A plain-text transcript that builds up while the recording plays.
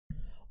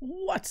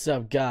What's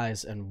up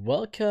guys, and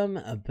welcome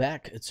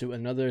back to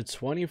another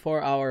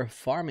 24-hour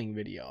farming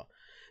video.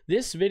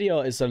 This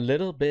video is a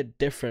little bit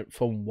different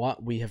from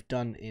what we have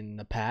done in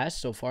the past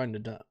so far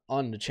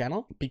on the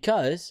channel,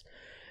 because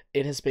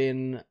it has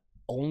been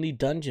only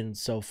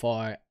dungeons so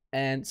far,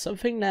 and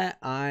something that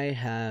I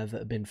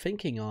have been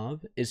thinking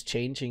of is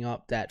changing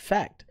up that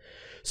fact.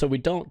 So we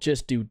don't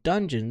just do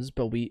dungeons,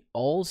 but we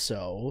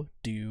also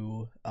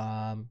do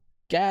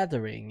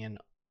gathering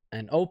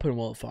and open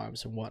world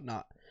farms and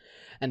whatnot.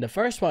 And the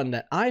first one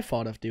that I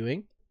thought of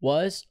doing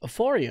was a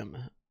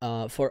Thorium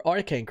for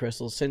Arcane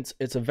crystals, since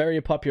it's a very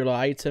popular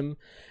item,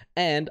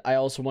 and I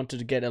also wanted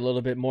to get a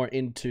little bit more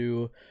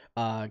into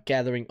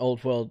gathering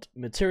old world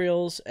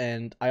materials,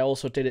 and I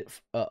also did it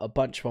a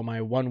bunch for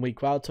my 1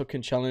 week WoW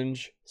token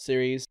challenge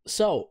series.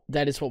 So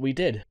that is what we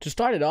did. To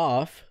start it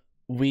off,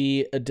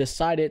 we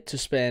decided to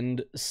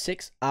spend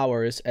 6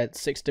 hours at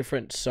 6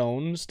 different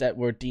zones that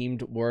were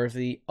deemed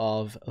worthy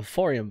of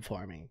Thorium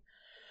farming.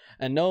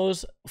 And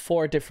those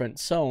 4 different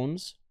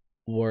zones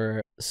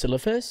were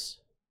Silphus,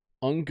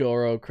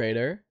 Ungoro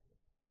Crater,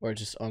 or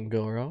just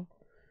Ungoro,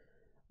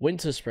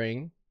 Winter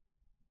Spring,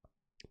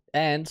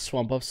 and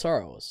Swamp of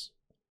Sorrows.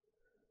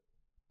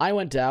 I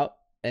went out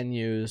and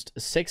used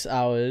 6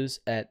 hours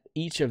at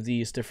each of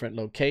these different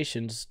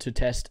locations to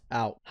test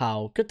out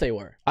how good they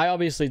were. I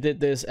obviously did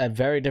this at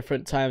very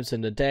different times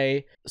in the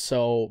day,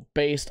 so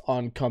based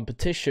on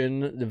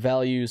competition, the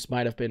values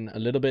might have been a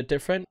little bit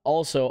different.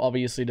 Also,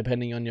 obviously,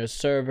 depending on your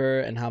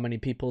server and how many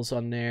people's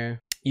on there,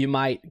 you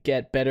might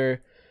get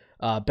better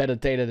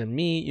data than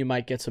me. You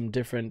might get some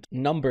different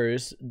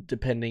numbers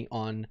depending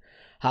on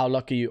how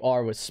lucky you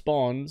are with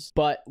spawns.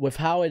 But with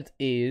how it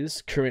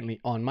is currently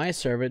on my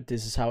server,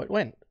 this is how it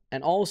went.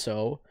 And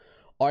also,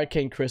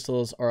 Arcane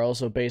crystals are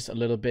also based a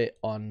little bit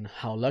on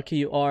how lucky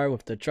you are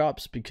with the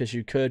drops, because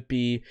you could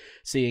be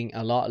seeing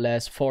a lot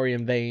less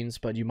Thorium veins,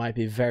 but you might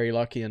be very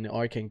lucky on the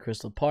Arcane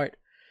crystal part.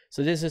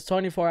 So this is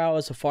 24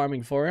 hours of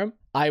farming Thorium.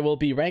 I will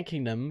be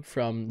ranking them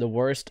from the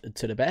worst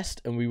to the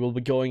best, and we will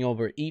be going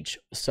over each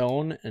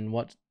zone and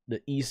what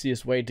the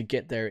easiest way to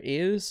get there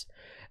is,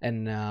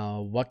 and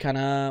what kind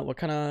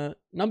of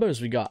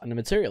numbers we got on the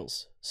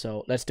materials.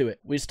 So let's do it.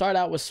 We start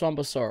out with Swamp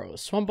of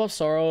Sorrows. Swamp of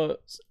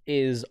Sorrows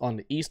is on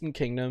the Eastern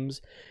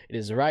Kingdoms. It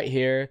is right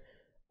here,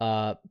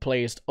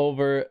 placed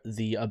over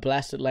the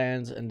Blasted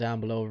Lands and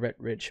down below Red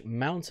Ridge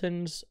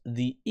Mountains.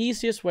 The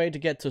easiest way to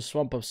get to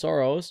Swamp of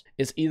Sorrows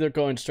is either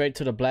going straight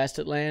to the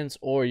Blasted Lands,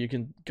 or you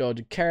can go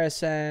to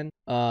Karasan,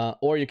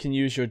 or you can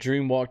use your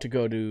Dream Walk to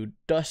go to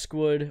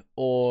Duskwood,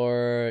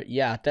 or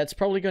yeah, that's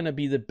probably going to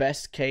be the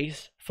best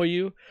case for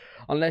you.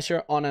 Unless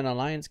you're on an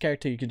Alliance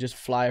character, you can just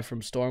fly from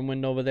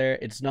Stormwind over there.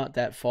 It's not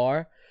that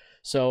far,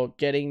 so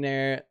getting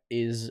there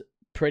is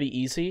pretty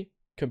easy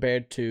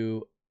compared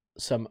to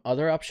some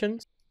other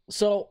options.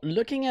 So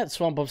looking at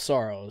Swamp of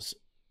Sorrows,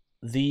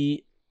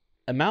 the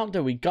amount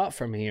that we got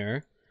from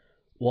here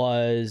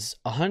was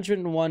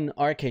 101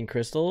 Arcane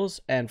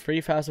crystals and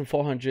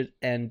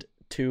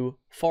 3,402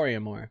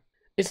 Thorium ore.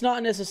 It's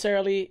not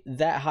necessarily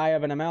that high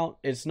of an amount.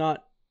 It's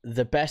not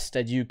the best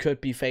that you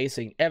could be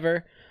facing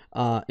ever.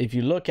 If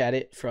you look at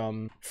it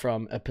from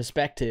a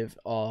perspective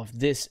of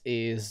this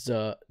is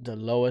the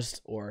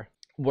lowest or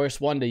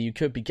worst one that you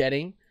could be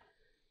getting,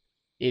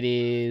 it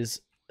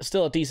is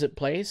still a decent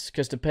place,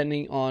 because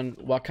depending on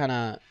what kind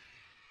of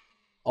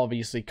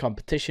obviously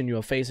competition you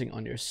are facing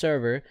on your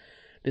server,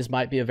 this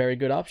might be a very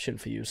good option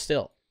for you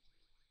still.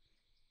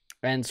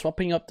 And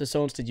swapping up the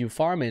zones that you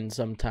farm in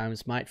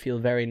sometimes might feel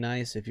very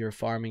nice if you're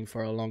farming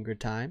for a longer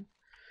time.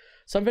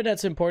 Something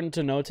that's important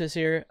to notice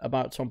here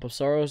about Swamp of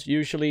Sorrows,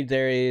 usually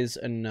there is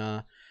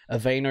a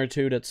vein or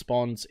two that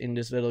spawns in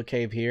this little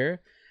cave here,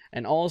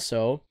 and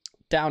also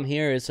down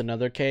here is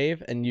another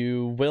cave, and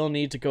you will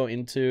need to go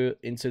into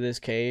this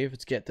cave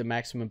to get the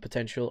maximum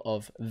potential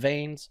of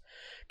veins,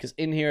 because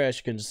in here, as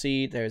you can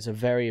see, there's a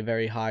very,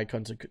 very high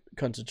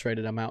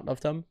concentrated amount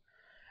of them,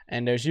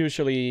 and there's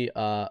usually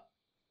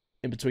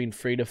in between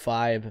 3 to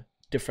 5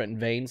 different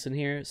veins in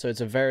here, so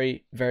it's a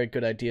very, very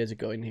good idea to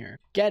go in here.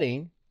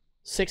 Getting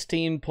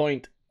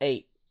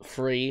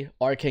 16.83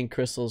 Arcane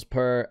crystals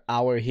per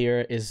hour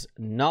here is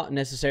not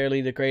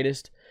necessarily the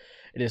greatest.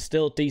 It is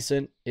still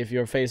decent if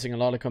you're facing a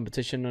lot of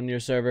competition on your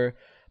server,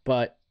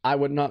 but I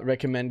would not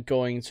recommend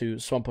going to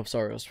Swamp of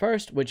Sorrows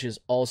first, which is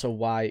also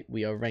why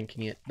we are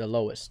ranking it the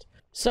lowest.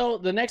 So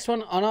the next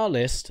one on our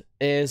list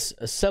is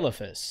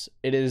Silphus.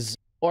 It is,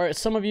 or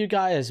some of you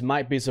guys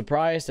might be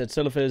surprised that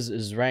Silphus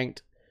is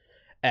ranked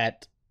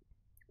at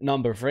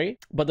number 3,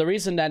 but the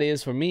reason that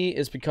is for me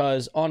is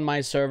because on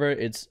my server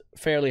it's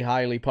fairly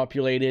highly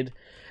populated,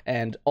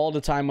 and all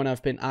the time when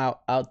I've been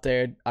out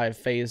there, I've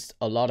faced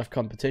a lot of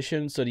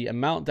competition. So the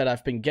amount that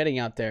I've been getting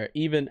out there,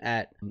 even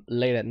at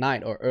late at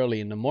night or early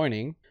in the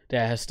morning,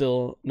 there has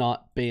still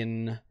not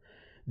been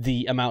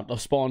the amount of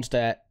spawns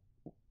that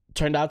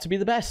turned out to be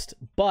the best.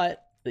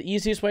 But the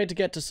easiest way to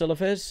get to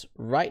Silphus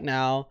right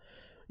now,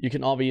 you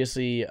can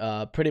obviously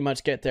pretty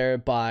much get there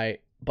by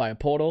a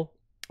portal.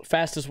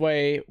 Fastest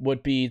way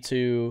would be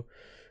to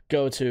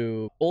go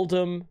to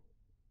Oldham,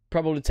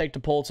 probably take the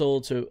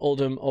portal to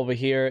Uldum over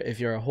here if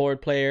you're a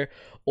Horde player,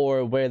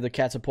 or where the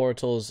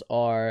catapultals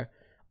are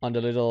on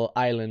the little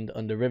island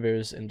on the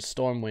rivers in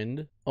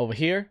Stormwind over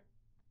here.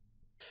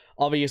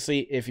 Obviously,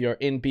 if you're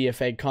in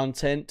BFA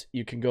content,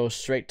 you can go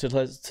straight to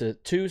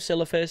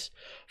Silphus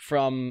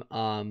from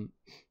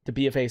the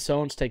BFA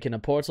zones, taking a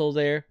portal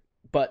there.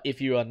 But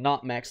if you are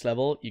not max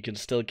level, you can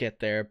still get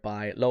there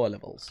by lower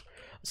levels.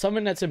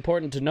 Something that's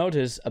important to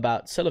notice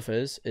about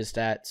Silphus is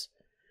that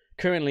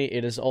currently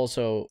it is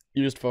also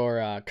used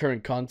for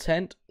current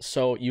content,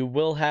 so you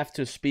will have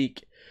to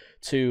speak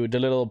to the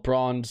little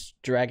bronze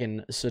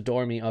dragon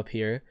Sidormi up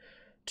here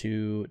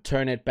to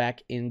turn it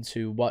back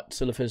into what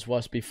Silphus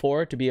was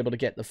before to be able to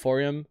get the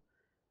Thorium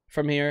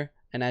from here.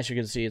 And as you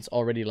can see, it's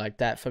already like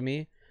that for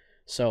me.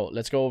 So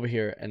let's go over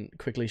here and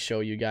quickly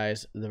show you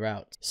guys the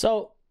route.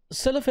 So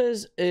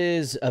Silphus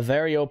is a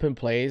very open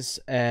place,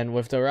 and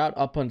with the route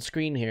up on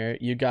screen here,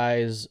 you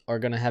guys are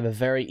going to have a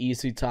very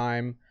easy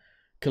time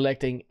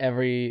collecting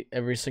every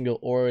single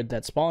ore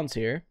that spawns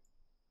here,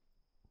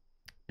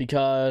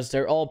 because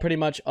they're all pretty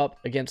much up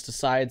against the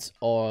sides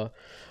of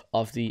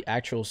the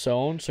actual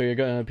zone. So you're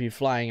going to be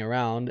flying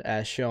around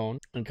as shown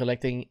and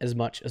collecting as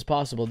much as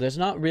possible. There's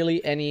not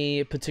really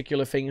any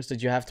particular things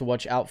that you have to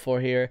watch out for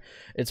here.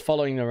 It's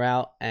following the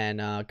route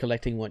and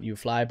collecting what you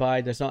fly by.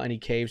 There's not any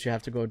caves you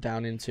have to go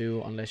down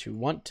into unless you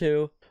want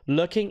to.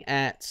 Looking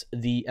at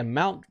the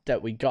amount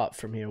that we got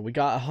from here, we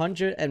got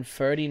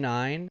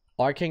 139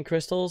 Arcane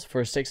crystals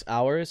for 6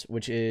 hours,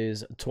 which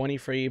is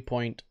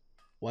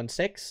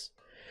 23.16,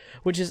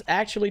 which is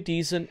actually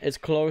decent. It's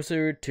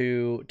closer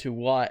to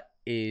what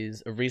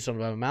is a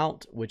reasonable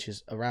amount, which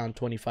is around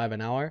 25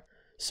 an hour.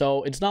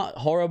 So it's not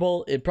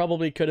horrible. It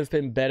probably could have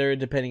been better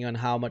depending on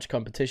how much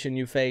competition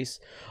you face.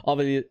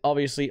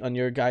 Obviously on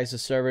your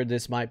guys' server,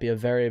 this might be a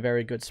very,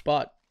 very good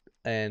spot.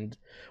 And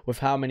with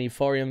how many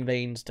Thorium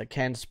veins that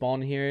can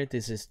spawn here,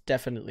 this is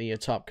definitely a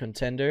top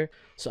contender.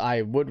 So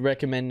I would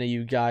recommend that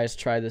you guys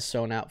try this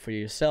zone out for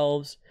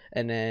yourselves,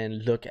 and then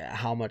look at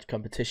how much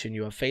competition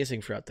you are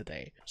facing throughout the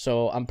day.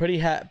 So I'm pretty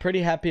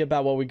happy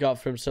about what we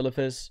got from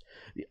Silphus.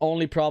 The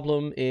only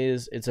problem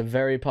is it's a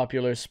very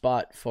popular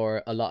spot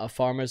for a lot of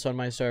farmers on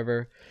my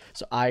server,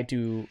 so I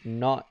do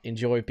not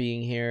enjoy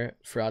being here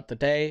throughout the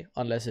day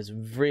unless it's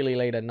really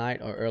late at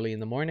night or early in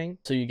the morning.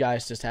 So you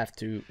guys just have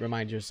to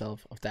remind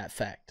yourself of that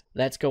fact.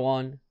 Let's go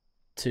on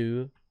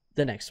to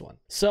the next one.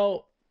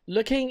 So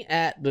looking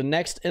at the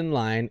next in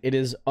line, it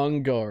is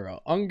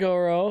Un'Goro.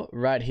 Un'Goro,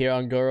 right here,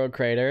 Un'Goro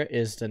Crater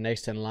is the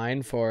next in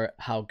line for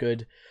how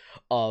good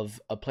of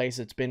a place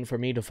it's been for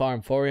me to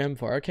farm Thorium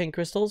for Arcane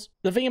crystals.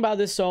 The thing about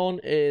this zone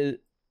is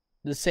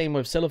the same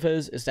with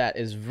Silphus, is that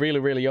it's really,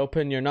 really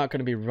open. You're not going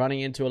to be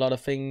running into a lot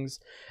of things,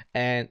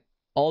 and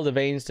all the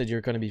veins that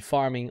you're going to be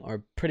farming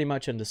are pretty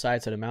much on the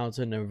sides of the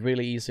mountain. They're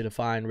really easy to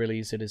find, really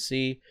easy to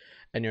see,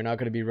 and you're not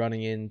going to be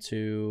running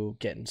into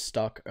getting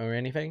stuck or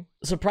anything.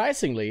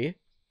 Surprisingly,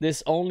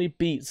 this only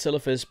beat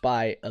Silphus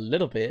by a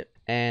little bit,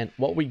 and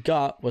what we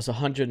got was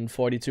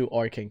 142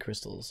 Arcane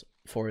crystals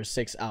for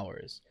 6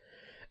 hours.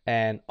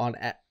 And on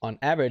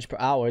average per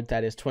hour,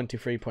 that is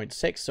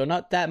 23.6, so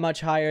not that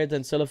much higher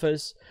than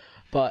Silphus,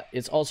 but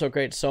it's also a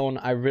great zone.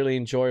 I really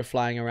enjoy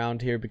flying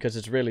around here because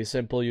it's really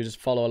simple. You just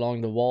follow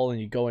along the wall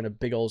and you go in a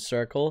big old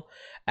circle,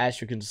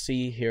 as you can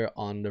see here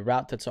on the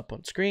route that's up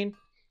on screen.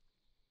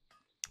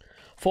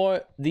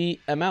 For the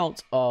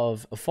amount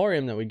of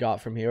Thorium that we got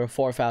from here,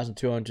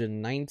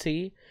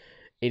 4,290,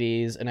 it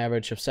is an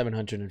average of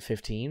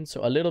 715,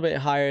 so a little bit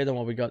higher than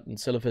what we got in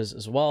Silphus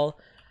as well.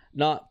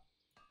 Not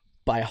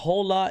by a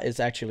whole lot, it's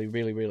actually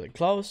really, really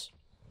close,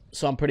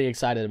 so I'm pretty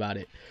excited about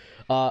it.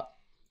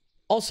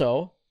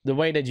 Also, the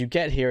way that you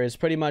get here is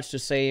pretty much the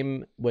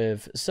same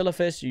with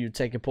Silphus. You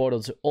take a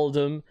portal to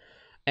Uldum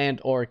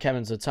and or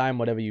Caverns of Time,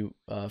 whatever you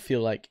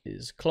feel like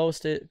is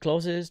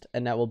closest,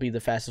 and that will be the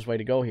fastest way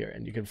to go here,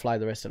 and you can fly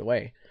the rest of the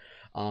way.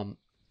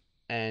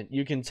 And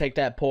you can take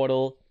that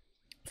portal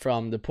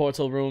from the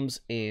portal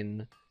rooms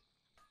in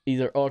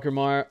either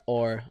Orgrimmar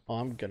or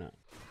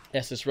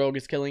yes, this rogue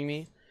is killing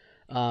me.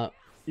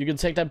 You can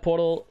take that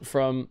portal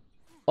from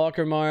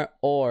Orgrimmar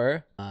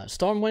or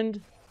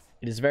Stormwind.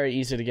 It is very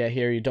easy to get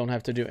here. You don't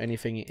have to do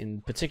anything in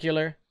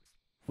particular.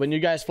 When you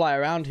guys fly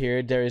around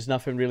here, there is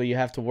nothing really you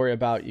have to worry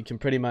about. You can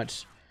pretty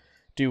much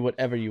do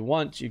whatever you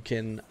want. You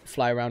can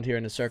fly around here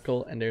in a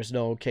circle, and there's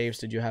no caves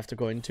that you have to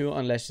go into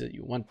unless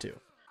you want to.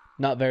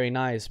 Not very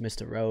nice,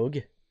 Mr. Rogue.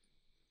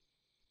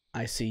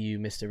 I see you,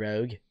 Mr.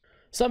 Rogue.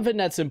 Something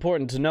that's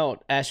important to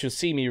note, as you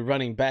see me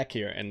running back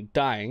here and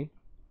dying,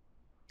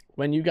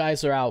 when you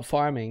guys are out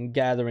farming,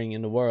 gathering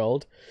in the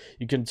world,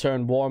 you can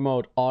turn war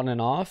mode on and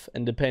off,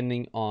 and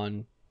depending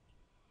on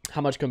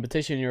how much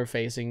competition you're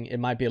facing, it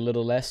might be a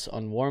little less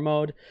on war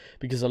mode,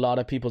 because a lot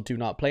of people do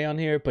not play on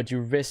here, but you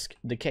risk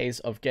the case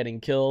of getting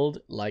killed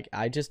like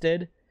I just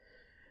did.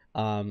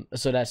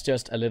 So that's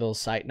just a little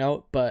side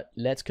note, but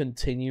let's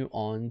continue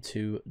on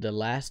to the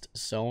last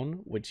zone,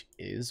 which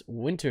is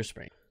Winter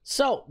Spring.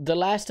 So the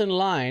last in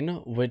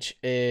line, which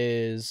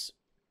is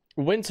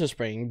Winter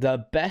Spring,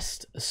 the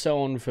best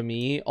zone for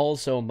me,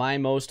 also my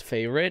most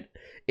favorite,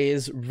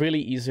 is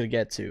really easy to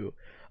get to.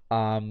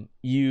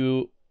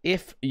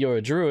 If you're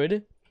a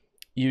druid,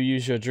 you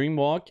use your dream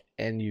walk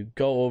and you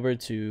go over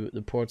to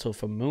the portal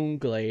for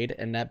Moonglade,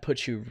 and that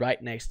puts you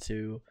right next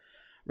to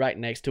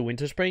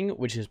Winterspring,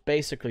 which is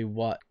basically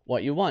what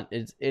you want.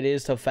 It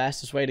is the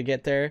fastest way to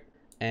get there,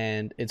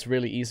 and it's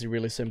really easy,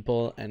 really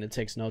simple, and it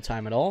takes no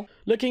time at all.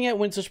 Looking at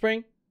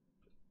Winterspring,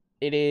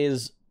 it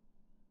is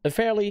a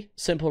fairly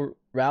simple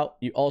route.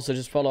 You also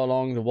just follow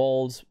along the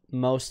walls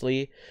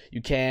mostly.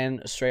 You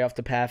can stray off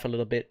the path a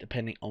little bit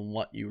depending on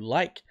what you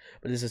like,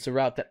 but this is the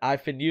route that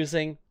I've been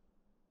using.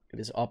 It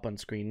is up on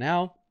screen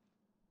now.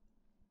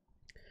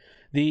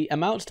 The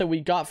amounts that we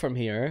got from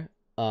here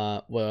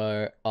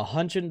were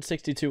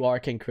 162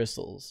 arcane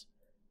crystals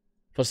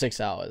for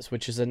 6 hours,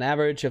 which is an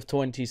average of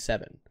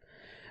 27,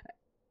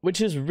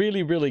 which is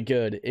really, really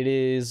good. It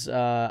is,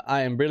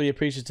 I am really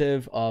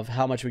appreciative of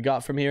how much we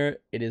got from here.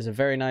 It is a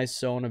very nice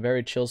zone, a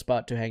very chill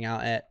spot to hang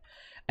out at,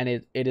 and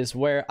it is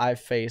where I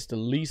face the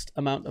least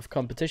amount of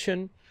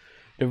competition.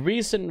 The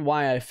reason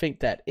why I think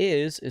that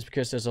is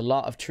because there's a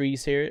lot of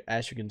trees here,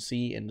 as you can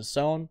see in the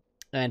zone.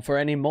 And for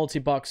any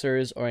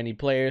multi-boxers or any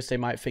players, they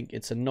might think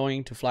it's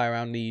annoying to fly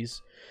around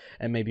these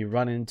and maybe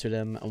run into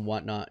them and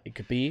whatnot. It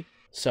could be.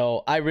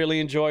 So I really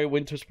enjoy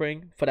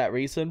Winterspring for that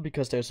reason,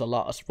 because there's a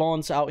lot of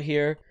spawns out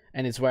here,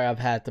 and it's where I've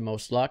had the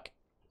most luck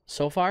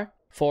so far.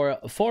 For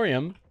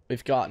Thorium,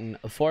 we've gotten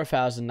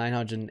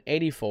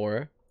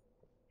 4,984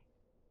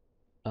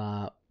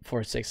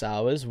 for 6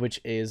 hours,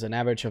 which is an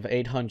average of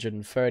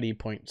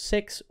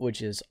 830.6,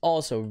 which is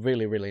also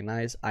really, really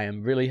nice. I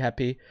am really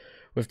happy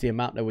with the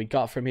amount that we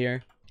got from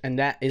here, and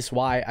that is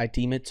why I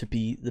deem it to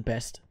be the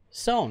best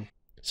zone.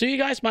 So you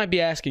guys might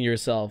be asking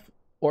yourself,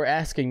 or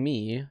asking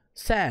me,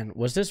 San,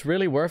 was this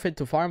really worth it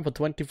to farm for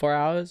 24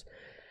 hours?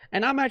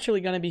 And I'm actually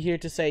going to be here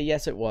to say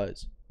yes, it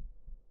was.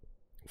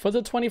 For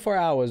the 24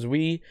 hours,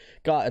 we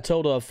got a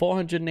total of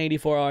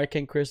 484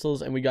 arcane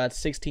crystals, and we got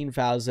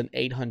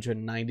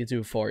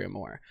 16,892 thorium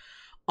ore.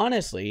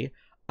 Honestly,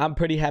 I'm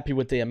pretty happy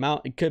with the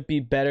amount. It could be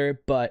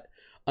better, but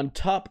on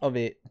top of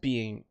it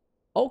being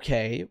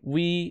okay,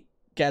 we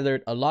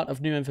gathered a lot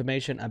of new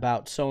information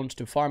about zones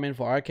to farm in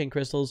for arcane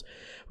crystals.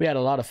 We had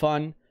a lot of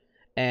fun,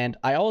 and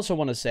I also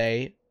want to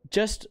say,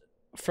 just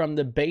from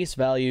the base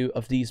value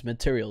of these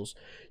materials,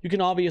 you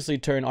can obviously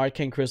turn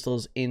arcane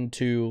crystals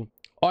into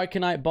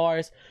Arcanite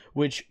bars,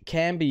 which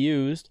can be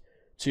used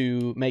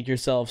to make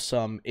yourself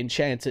some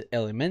enchanted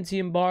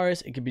elementium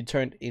bars. It can be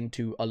turned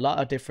into a lot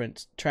of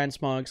different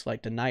transmogs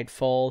like the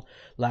Nightfall,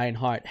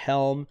 Lionheart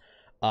Helm,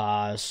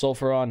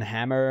 Sulfuron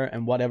Hammer,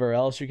 and whatever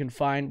else you can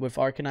find with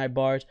Arcanite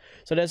bars.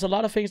 So there's a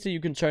lot of things that you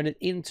can turn it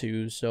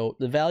into. So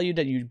the value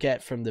that you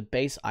get from the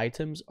base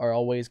items are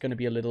always going to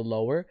be a little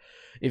lower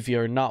if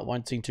you're not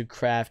wanting to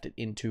craft it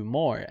into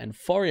more. And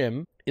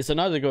Thorium is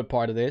another good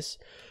part of this.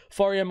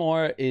 Thorium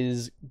ore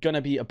is going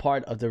to be a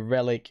part of the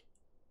Relic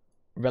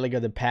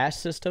of the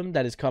Past system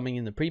that is coming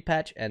in the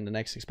pre-patch and the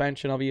next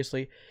expansion,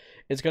 obviously.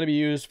 It's going to be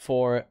used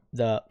for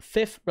the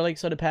 5th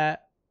Relics of the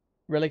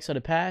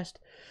Past.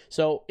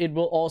 So it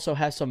will also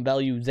have some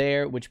value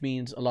there, which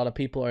means a lot of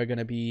people are going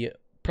to be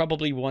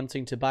probably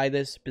wanting to buy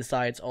this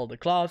besides all the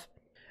cloth.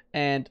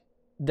 And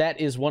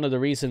that is one of the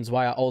reasons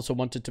why I also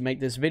wanted to make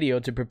this video,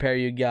 to prepare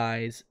you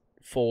guys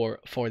for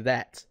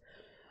that.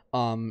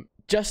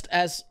 Just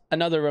as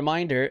another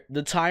reminder,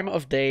 the time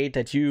of day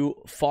that you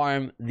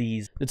farm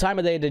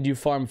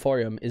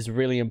thorium is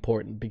really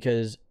important,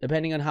 because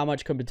depending on how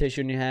much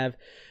competition you have,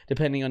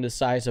 depending on the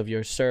size of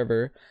your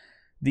server,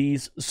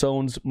 these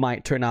zones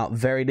might turn out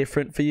very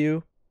different for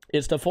you.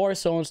 It's the 4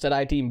 zones that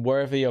I deem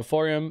worthy of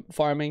thorium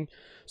farming,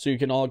 so you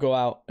can all go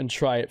out and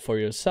try it for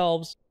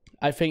yourselves.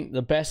 I think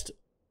the best,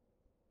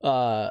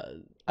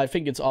 I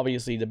think it's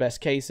obviously the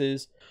best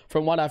cases.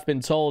 From what I've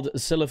been told,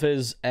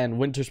 Silithus and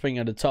Winterspring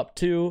are the top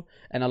 2,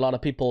 and a lot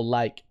of people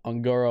like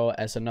Ungoro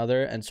as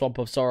another, and Swamp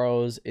of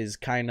Sorrows is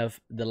kind of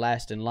the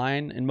last in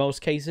line in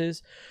most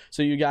cases.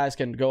 So you guys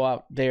can go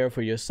out there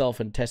for yourself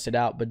and test it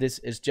out, but this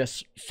is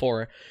just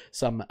for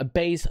some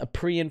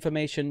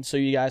pre-information, so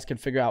you guys can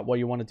figure out what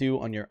you want to do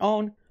on your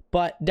own.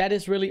 But that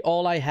is really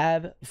all I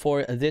have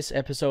for this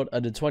episode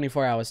of the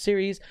 24-hour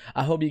series.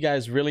 I hope you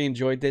guys really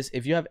enjoyed this.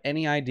 If you have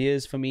any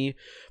ideas for me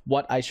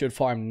what I should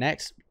farm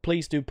next,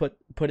 please do put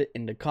it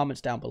in the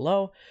comments down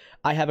below.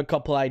 I have a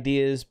couple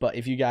ideas, but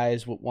if you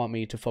guys would want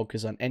me to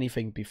focus on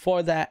anything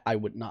before that, I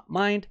would not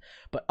mind.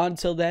 But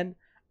until then,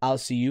 I'll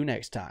see you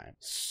next time.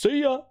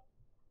 See ya!